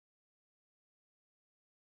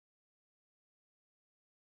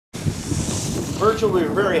Virgil.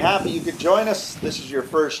 We're very happy you could join us. This is your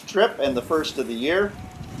first trip and the first of the year.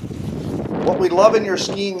 What we love in your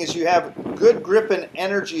skiing is you have good grip and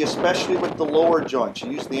energy, especially with the lower joints.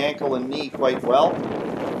 You use the ankle and knee quite well.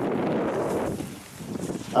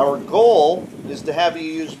 Our goal is to have you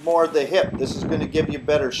use more of the hip. This is going to give you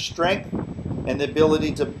better strength and the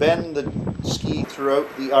ability to bend the ski throughout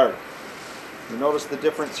the arc. You notice the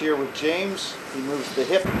difference here with James. He moves the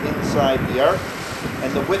hip inside the arc,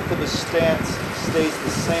 and the width of his stance stays the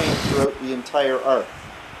same throughout the entire arc.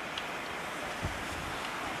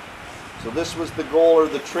 So this was the goal or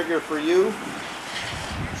the trigger for you.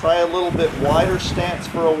 Try a little bit wider stance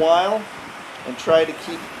for a while, and try to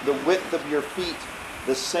keep the width of your feet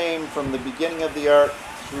the same from the beginning of the arc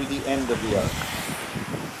through the end of the arc.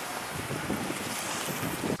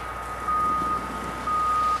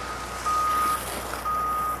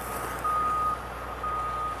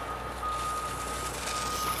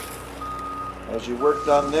 As you worked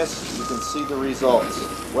on this, you can see the results.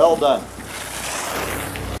 Well done.